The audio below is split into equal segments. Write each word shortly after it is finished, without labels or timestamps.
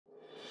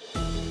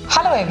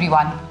Hello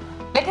everyone.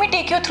 Let me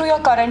take you through your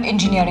current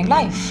engineering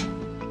life.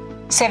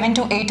 7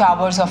 to 8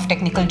 hours of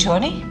technical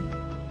journey,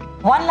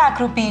 1 lakh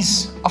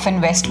rupees of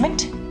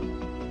investment.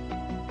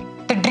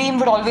 The dream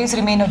would always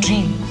remain a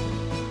dream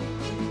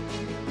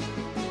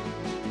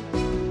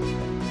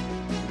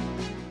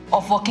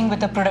of working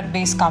with a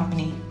product-based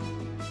company.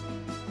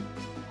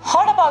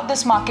 Heard about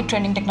this market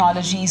trending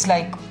technologies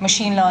like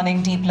machine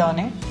learning, deep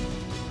learning,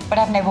 but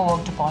I've never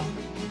worked upon.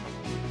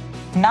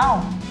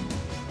 Now,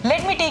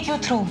 let me take you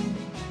through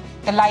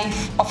the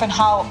life of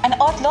how an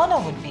earth learner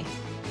would be.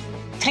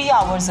 3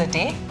 hours a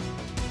day,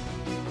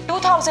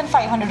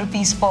 2,500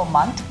 rupees per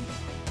month,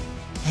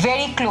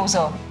 very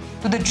closer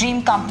to the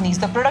dream companies,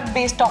 the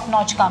product-based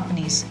top-notch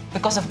companies,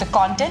 because of the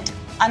content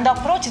and the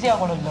approach they are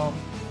going to learn.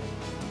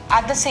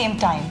 At the same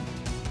time,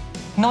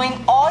 knowing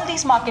all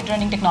these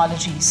market-running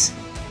technologies,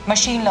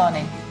 machine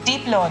learning,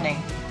 deep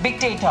learning, big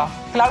data,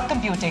 cloud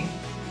computing,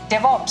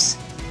 DevOps,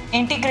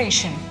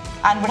 integration,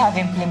 and would have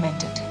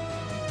implemented.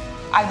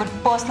 I would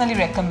personally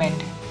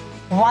recommend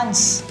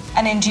once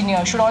an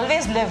engineer should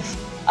always live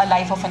a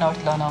life of an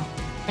earth learner,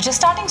 which is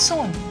starting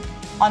soon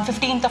on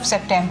 15th of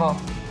September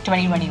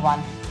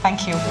 2021.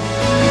 Thank you.